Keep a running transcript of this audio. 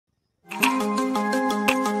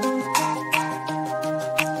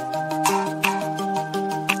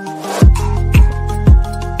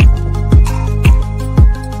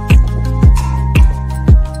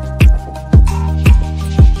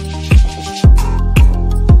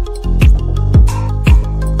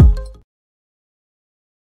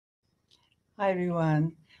Hi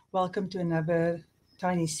everyone, welcome to another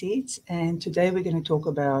Tiny Seeds, and today we're going to talk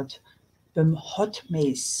about the hot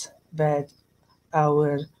mess that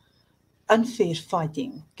our unfair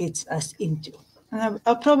fighting gets us into. And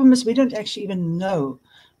our problem is we don't actually even know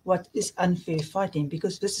what is unfair fighting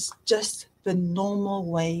because this is just the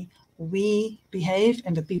normal way we behave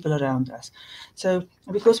and the people around us. So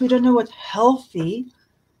because we don't know what healthy,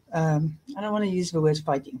 I don't want to use the word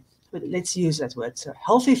fighting, but let's use that word. So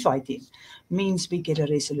healthy fighting means we get a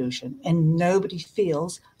resolution and nobody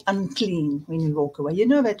feels unclean when you walk away. You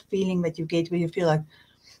know that feeling that you get where you feel like,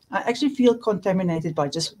 I actually feel contaminated by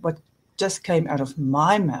just what just came out of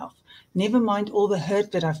my mouth. Never mind all the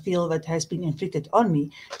hurt that I feel that has been inflicted on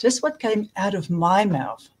me. Just what came out of my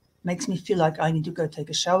mouth makes me feel like I need to go take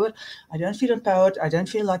a shower. I don't feel empowered. I don't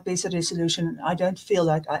feel like there's a resolution. I don't feel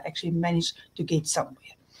like I actually managed to get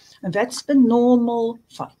somewhere. And that's the normal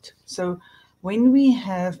fight. So when we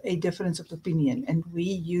have a difference of opinion and we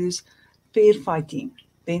use fair fighting,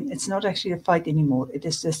 then it's not actually a fight anymore. It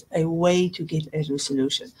is just a way to get a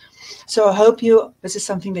resolution. So I hope this is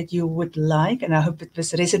something that you would like, and I hope that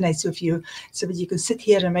this resonates with you so that you can sit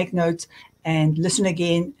here and make notes and listen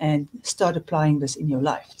again and start applying this in your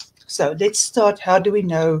life. So let's start. How do we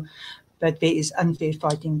know that there is unfair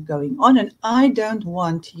fighting going on? And I don't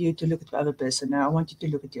want you to look at the other person now. I want you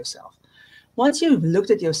to look at yourself. Once you've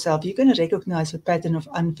looked at yourself, you're going to recognize a pattern of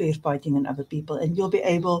unfair fighting in other people, and you'll be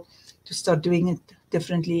able to start doing it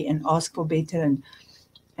differently and ask for better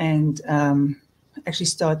and actually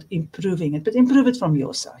start improving it. But improve it from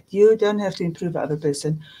your side. You don't have to improve the other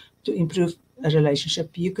person to improve a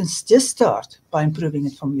relationship. You can just start by improving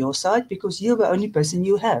it from your side because you're the only person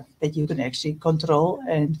you have that you can actually control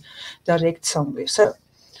and direct somewhere. So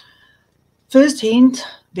first hint,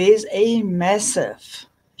 there's a massive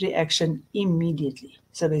reaction immediately.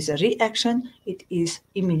 So there's a reaction, it is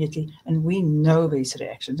immediately, and we know there's a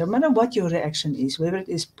reaction. No matter what your reaction is, whether it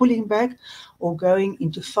is pulling back or going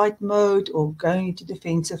into fight mode or going into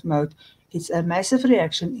defensive mode, it's a massive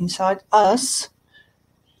reaction inside us.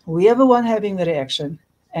 We are the one having the reaction,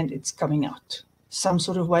 and it's coming out. Some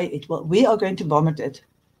sort of way, we are going to vomit it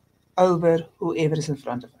over whoever is in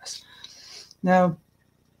front of us. Now,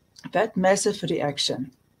 that massive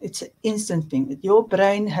reaction, it's an instant thing that your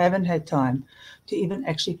brain haven't had time to even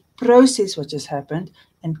actually process what just happened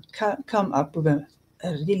and come up with a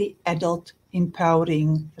really adult,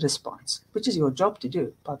 empowering response, which is your job to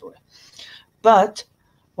do, by the way. But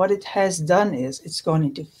what it has done is it's gone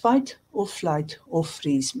into fight or flight or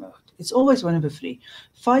freeze mode. It's always one of the three: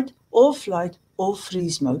 fight or flight or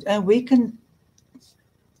freeze mode. And we can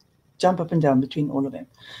jump up and down between all of them.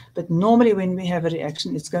 But normally when we have a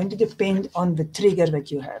reaction, it's going to depend on the trigger that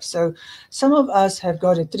you have. So some of us have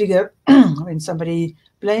got a trigger when somebody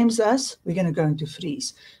blames us, we're going to go into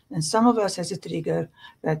freeze. And some of us has a trigger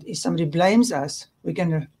that if somebody blames us, we're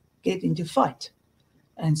going to get into fight.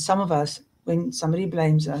 And some of us, when somebody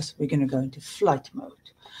blames us, we're going to go into flight mode.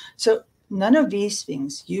 So none of these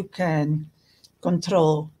things you can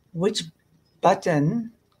control which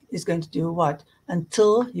button is going to do what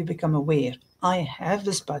until you become aware. I have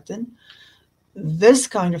this button. This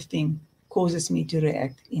kind of thing causes me to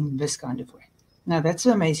react in this kind of way. Now, that's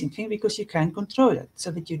the amazing thing because you can control it so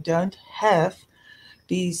that you don't have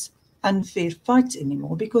these unfair fights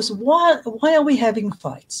anymore. Because why are we having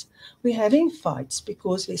fights? We're having fights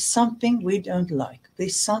because there's something we don't like.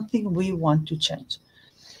 There's something we want to change.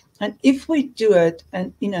 And if we do it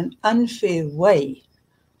in an unfair way,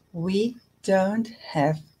 we don't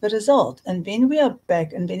have the result. And then we are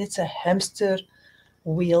back, and then it's a hamster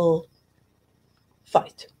wheel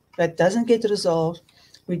fight that doesn't get resolved.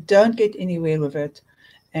 We don't get anywhere with it,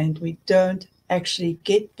 and we don't actually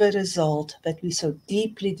get the result that we so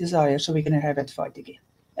deeply desire. So we're going to have that fight again.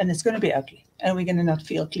 And it's going to be ugly, and we're going to not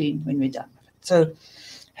feel clean when we're done with it. So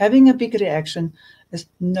having a big reaction is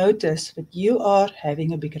notice that you are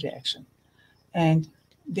having a big reaction. And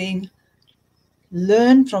then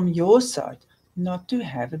learn from your side not to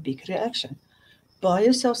have a big reaction. Buy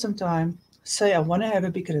yourself some time. Say, I want to have a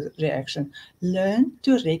big reaction. Learn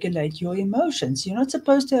to regulate your emotions. You're not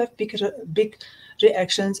supposed to have big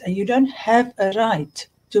reactions, and you don't have a right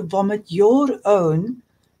to vomit your own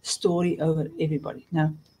story over everybody.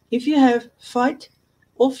 Now, if you have fight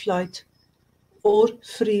or flight or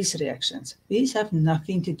freeze reactions, these have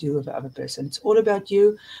nothing to do with the other person. It's all about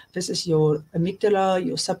you. This is your amygdala,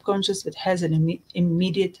 your subconscious, that has an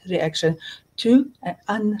immediate reaction to an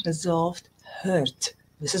unresolved hurt.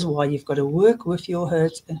 This is why you've got to work with your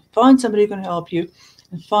hurts and find somebody who can help you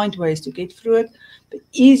and find ways to get through it. The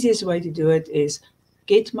easiest way to do it is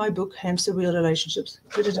get my book, Hamster Wheel Relationships.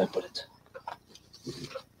 Where did I put it?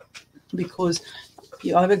 because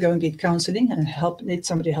you either go and get counseling and let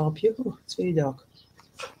somebody help you. Oh, it's very dark.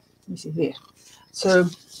 Let me see there. So,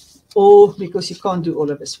 or because you can't do all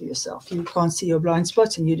of this for yourself. You can't see your blind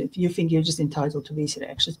spots, and you think you're just entitled to these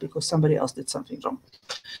reactions because somebody else did something wrong.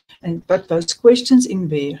 But those questions in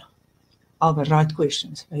there are the right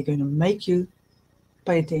questions. They're going to make you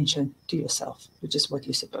pay attention to yourself, which is what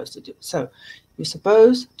you're supposed to do. So you're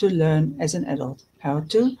supposed to learn as an adult how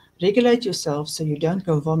to regulate yourself so you don't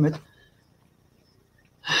go vomit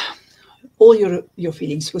all your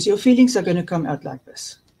feelings, because your feelings are going to come out like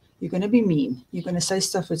this. You're going to be mean. You're going to say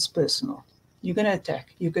stuff that's personal. You're going to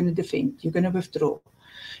attack. You're going to defend. You're going to withdraw.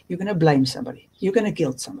 You're going to blame somebody. You're going to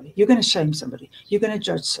guilt somebody. You're going to shame somebody. You're going to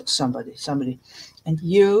judge somebody. And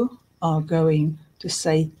you are going to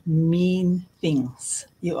say mean things.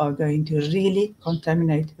 You are going to really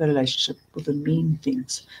contaminate the relationship with the mean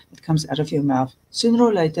things that comes out of your mouth sooner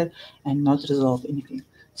or later and not resolve anything.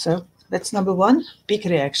 So that's number one, big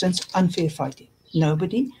reactions, unfair fighting.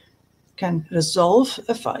 Nobody can resolve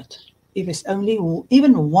a fight if it's only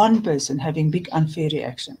even one person having big unfair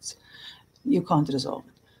reactions. You can't resolve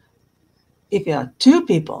it. If there are two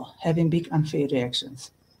people having big unfair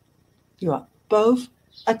reactions, you are both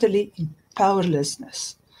utterly in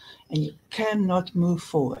powerlessness and you cannot move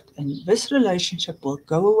forward. And this relationship will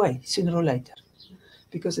go away sooner or later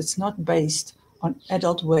because it's not based on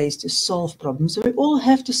adult ways to solve problems. We all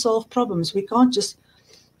have to solve problems. We can't just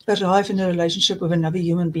arrive in a relationship with another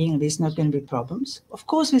human being and there's not going to be problems. Of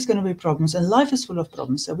course there's going to be problems, and life is full of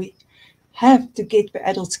problems. So we have to get the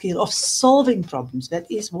adult skill of solving problems. That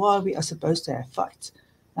is why we are supposed to have fights.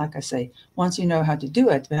 Like I say, once you know how to do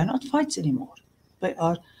it, they are not fights anymore. They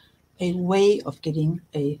are a way of getting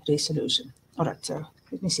a resolution. All right, so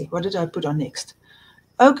let me see. What did I put on next?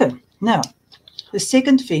 Okay, now, the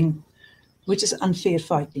second thing, which is unfair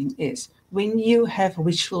fighting, is when you have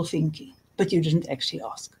wishful thinking, but you didn't actually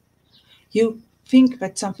ask. You think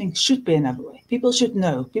that something should be another way. People should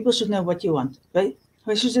know. People should know what you want. They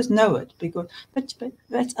should just know it, because but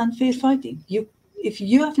that's unfair fighting. If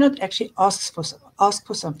you have not actually asked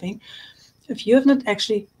for something, if you have not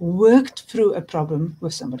actually worked through a problem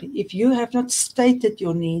with somebody, if you have not stated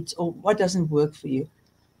your needs or what doesn't work for you,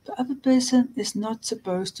 the other person is not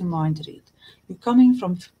supposed to mind read. You're coming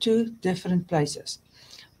from two different places.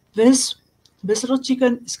 This little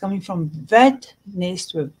chicken is coming from that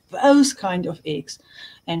nest with those kind of eggs,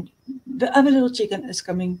 and the other little chicken is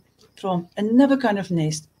coming from another kind of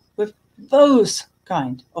nest with those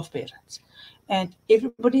kind of parents. And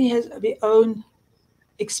everybody has their own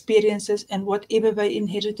experiences and whatever they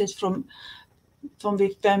inherited from their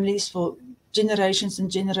families for generations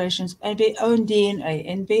and generations, and their own DNA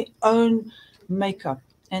and their own makeup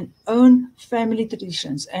and own family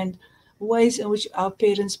traditions and ways in which our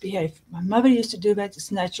parents behave. My mother used to do that,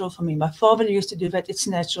 it's natural for me. My father used to do that, it's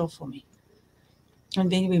natural for me.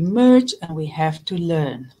 And then we merge and we have to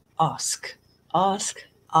learn. Ask.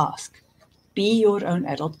 Be your own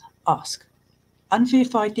adult, ask. Unfair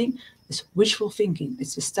fighting is wishful thinking.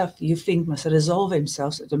 It's the stuff you think must resolve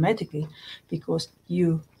themselves automatically because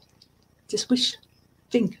you just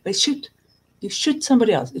think they should. You should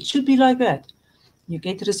somebody else. It should be like that. You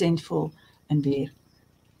get resentful and they're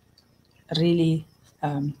really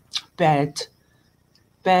bad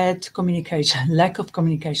communication, lack of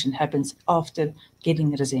communication happens after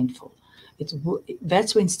getting resentful.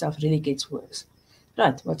 That's when stuff really gets worse.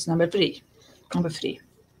 Right, what's number three? Number three.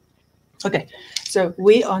 Okay, so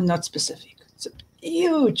we are not specific. It's a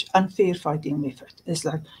huge unfair fighting method. It's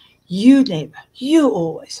like, you never, you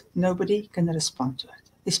always. Nobody can respond to it,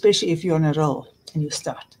 especially if you're on a roll and you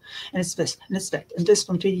start. And it's this, and it's that, and this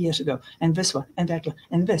from 20 years ago, and this one, and that one,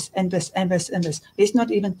 and this, and this, and this, and this. There's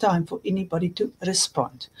not even time for anybody to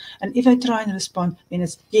respond. And if I try and respond, then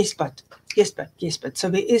it's yes, but, yes, but, yes, but. So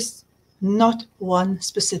there is not one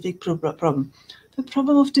specific problem. The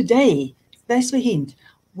problem of today, that's the hint.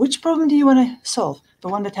 Which problem do you want to solve? The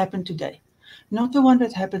one that happened today, not the one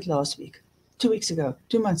that happened last week, 2 weeks ago,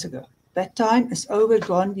 2 months ago. That time is over,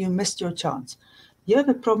 gone. You missed your chance. You have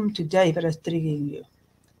a problem today that is triggering you.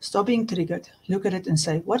 Stop being triggered. Look at it and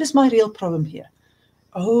say, what is my real problem here?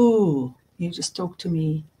 Oh, you just talked to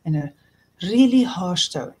me in a really harsh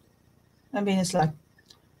tone. I mean, it's like,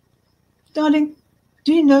 darling,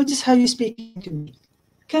 do you notice how you're speaking to me?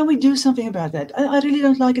 Can we do something about that? I really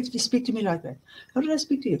don't like it if you speak to me like that. How did I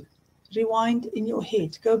speak to you? Rewind in your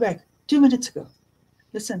head. Go back 2 minutes ago.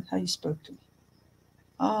 Listen how you spoke to me.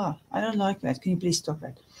 I don't like that. Can you please stop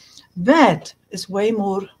that? That is way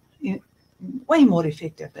more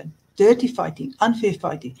effective than dirty fighting, unfair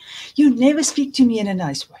fighting. You never speak to me in a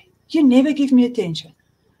nice way. You never give me attention.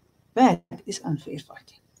 That is unfair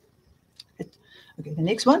fighting. Okay, the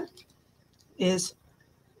next one is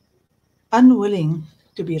unwilling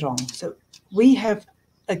to be wrong. So we have,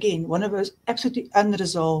 again, one of those absolutely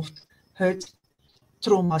unresolved hurt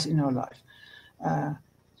traumas in our life.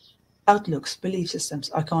 Outlooks, belief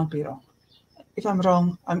systems, I can't be wrong. If I'm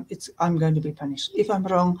wrong, I'm going to be punished. If I'm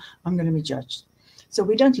wrong, I'm going to be judged. So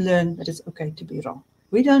we don't learn that it's okay to be wrong.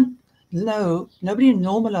 We don't know, nobody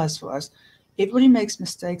normalized for us. Everybody makes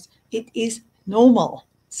mistakes. It is normal.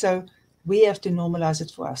 So we have to normalize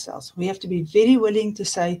it for ourselves. We have to be very willing to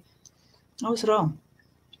say, I was wrong.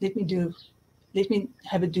 Let me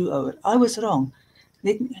have a do-over. I was wrong.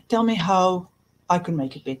 Tell me how I can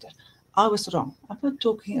make it better. I was wrong. I'm not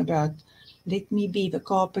talking about let me be the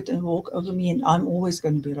carpet and walk over me and I'm always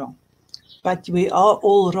going to be wrong. But we are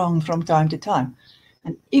all wrong from time to time.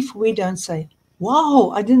 And if we don't say,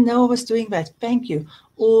 wow, I didn't know I was doing that, thank you.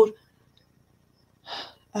 Or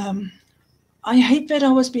I hate that I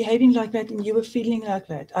was behaving like that and you were feeling like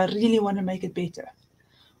that. I really want to make it better.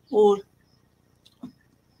 Or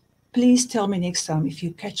please tell me next time if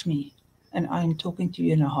you catch me and I'm talking to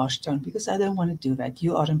you in a harsh tone, because I don't want to do that.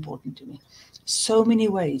 You are important to me. So many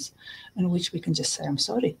ways in which we can just say, I'm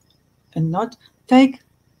sorry, and not take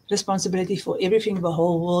responsibility for everything in the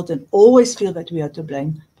whole world and always feel that we are to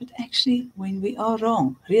blame. But actually, when we are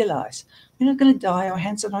wrong, realize we're not going to die. Our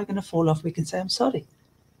hands are not going to fall off. We can say, I'm sorry.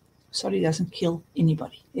 Sorry doesn't kill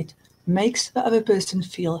anybody. It makes the other person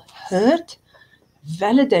feel heard,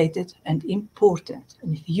 validated, and important.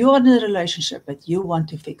 And if you are in a relationship that you want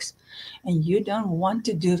to fix and you don't want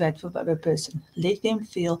to do that for the other person, let them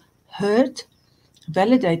feel heard,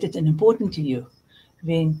 validated, and important to you,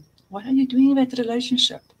 then what are you doing in that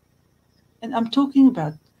relationship? And I'm talking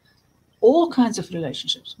about all kinds of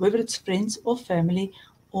relationships, whether it's friends or family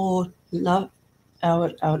or love,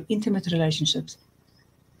 our intimate relationships.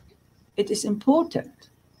 It is important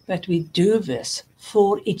that we do this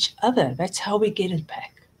for each other. That's how we get it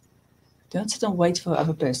back. Don't sit and wait for the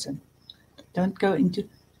other person. Don't go into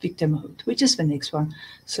victimhood, which is the next one.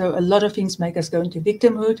 So a lot of things make us go into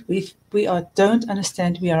victimhood. We don't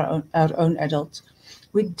understand we are our own adults.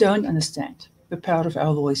 We don't understand the power of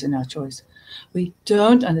our voice and our choice. We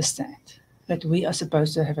don't understand that we are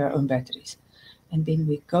supposed to have our own batteries. And then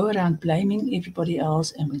we go around blaming everybody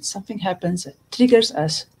else. And when something happens that triggers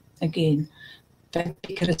us, again, that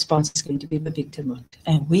big response is going to be the victimhood.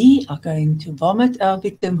 And we are going to vomit our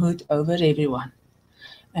victimhood over everyone.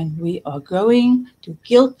 And we are going to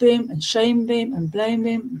guilt them and shame them and blame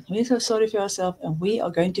them. We're so sorry for ourselves. And we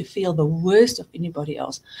are going to feel the worst of anybody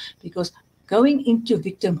else. Because going into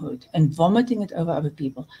victimhood and vomiting it over other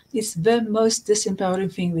people is the most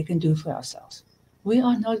disempowering thing we can do for ourselves. We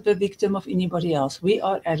are not the victim of anybody else. We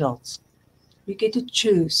are adults. We get to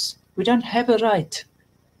choose. We don't have a right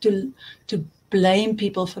to blame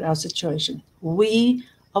people for our situation. We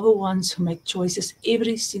are the ones who make choices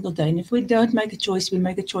every single day. And if we don't make a choice, we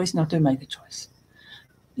make a choice not to make a choice.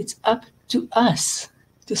 It's up to us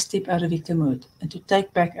to step out of victimhood and to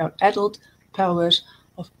take back our adult powers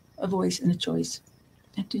of a voice and a choice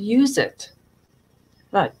and to use it.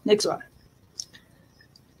 Right, next one.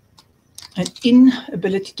 An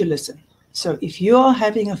inability to listen. So if you are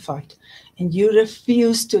having a fight and you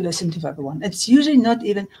refuse to listen to the other one, it's usually not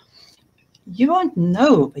even, you won't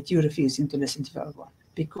know that you're refusing to listen to the other one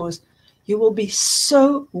because you will be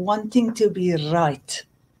so wanting to be right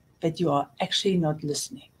that you are actually not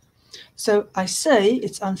listening. So I say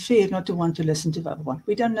it's unfair not to want to listen to the other one.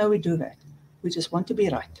 We don't know we do that. We just want to be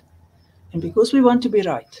right. And because we want to be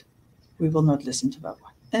right, we will not listen to the other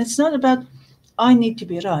one. And it's not about I need to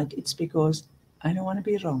be right. It's because I don't want to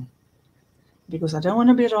be wrong. Because I don't want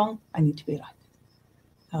to be wrong, I need to be right.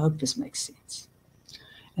 I hope this makes sense.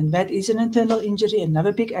 And that is an internal injury,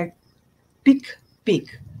 another big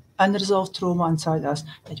unresolved trauma inside us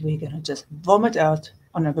that we're going to just vomit out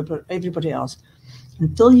on everybody else.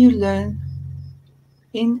 Until you learn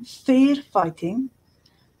in fair fighting,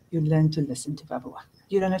 you learn to listen to the other one.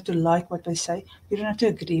 You don't have to like what they say. You don't have to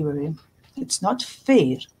agree with them. It's not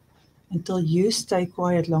fair until you stay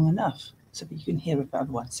quiet long enough so that you can hear what the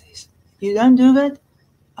other one says. If you don't do that,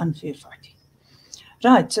 unfair fighting.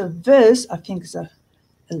 Right, so this, I think, is a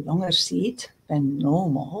longer seat than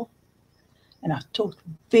normal. And I've talked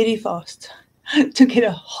very fast to get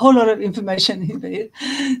a whole lot of information in there.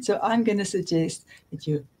 So I'm going to suggest that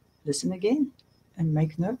you listen again and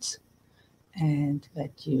make notes. And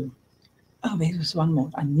that you, there was one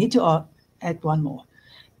more. I need to add one more.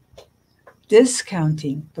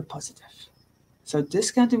 Discounting the positive. So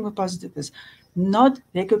discounting the positive is not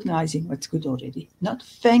recognizing what's good already, not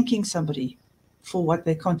thanking somebody for what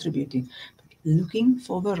they're contributing, but looking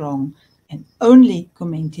for the wrong and only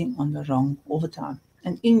commenting on the wrong all the time.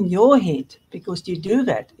 And in your head, because you do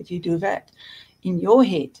that, if you do that, in your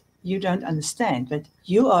head, you don't understand that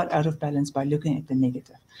you are out of balance by looking at the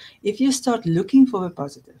negative. If you start looking for the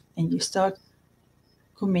positive and you start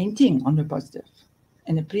commenting on the positive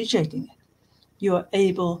and appreciating it, you are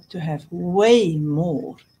able to have way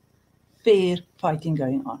more fair fighting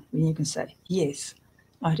going on when you can say, yes,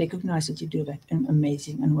 I recognize that you do that and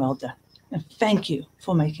amazing and well done. And thank you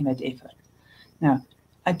for making that effort. Now,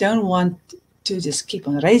 I don't want to just keep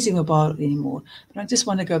on raising a bar anymore, but I just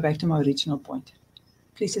want to go back to my original point.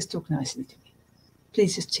 Please just talk nicely to me.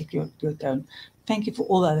 Please just check your tone. Thank you for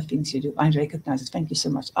all the other things you do. I recognize it. Thank you so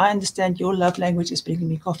much. I understand your love language is bringing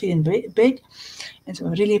me coffee and bed, and so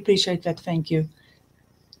I really appreciate that. Thank you.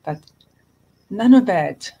 But none of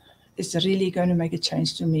that is really going to make a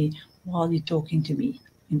change to me while you're talking to me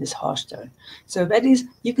in this harsh tone. So that is,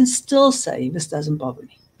 you can still say, this doesn't bother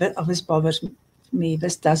me. This bothers me.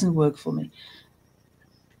 This doesn't work for me.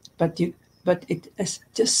 But it is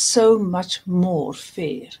just so much more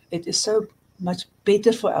fair. It is so much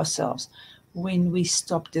better for ourselves when we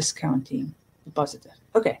stop discounting the positive.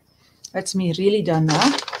 Okay, that's me really done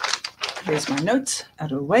now. There's my notes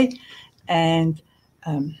out of the way. And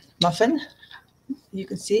Muffin, you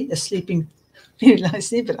can see, is sleeping very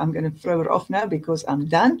nicely, but I'm going to throw her off now because I'm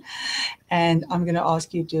done. And I'm going to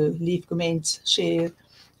ask you to leave comments, share.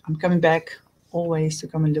 I'm coming back always to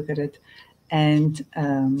come and look at it. And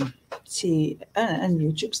see, and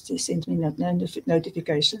YouTube sends me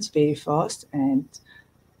notifications very fast, and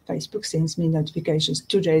Facebook sends me notifications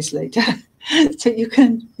 2 days later. So you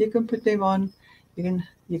can put them on. You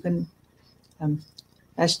can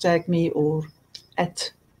hashtag me or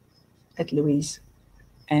at Louise,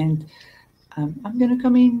 and I'm going to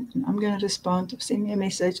come in and I'm going to respond. Send me a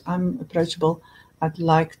message. I'm approachable. I'd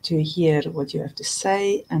like to hear what you have to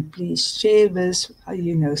say, and please share this.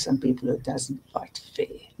 You know some people who doesn't fight fair.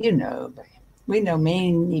 You know, we know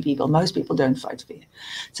many people. Most people don't fight fair.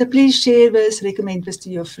 So please share this, recommend this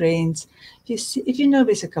to your friends. If you know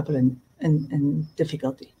there's a couple in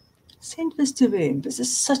difficulty, send this to them. This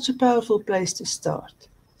is such a powerful place to start.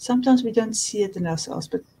 Sometimes we don't see it in ourselves,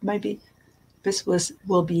 but maybe this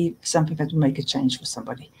will be something that will make a change for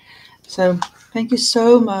somebody. So thank you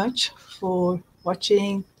so much for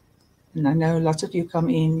watching. And I know lots of you come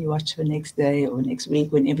in, you watch the next day or next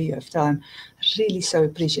week, whenever you have time. I really so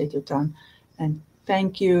appreciate your time. And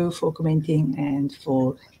thank you for commenting and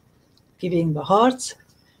for giving the hearts.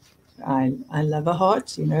 I love the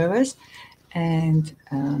hearts, you know this. And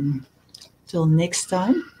till next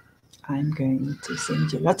time, I'm going to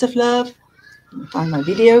send you lots of love. Find my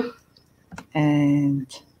video. And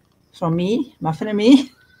from me, Muffin and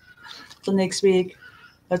me, till next week,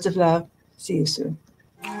 lots of love. See you soon.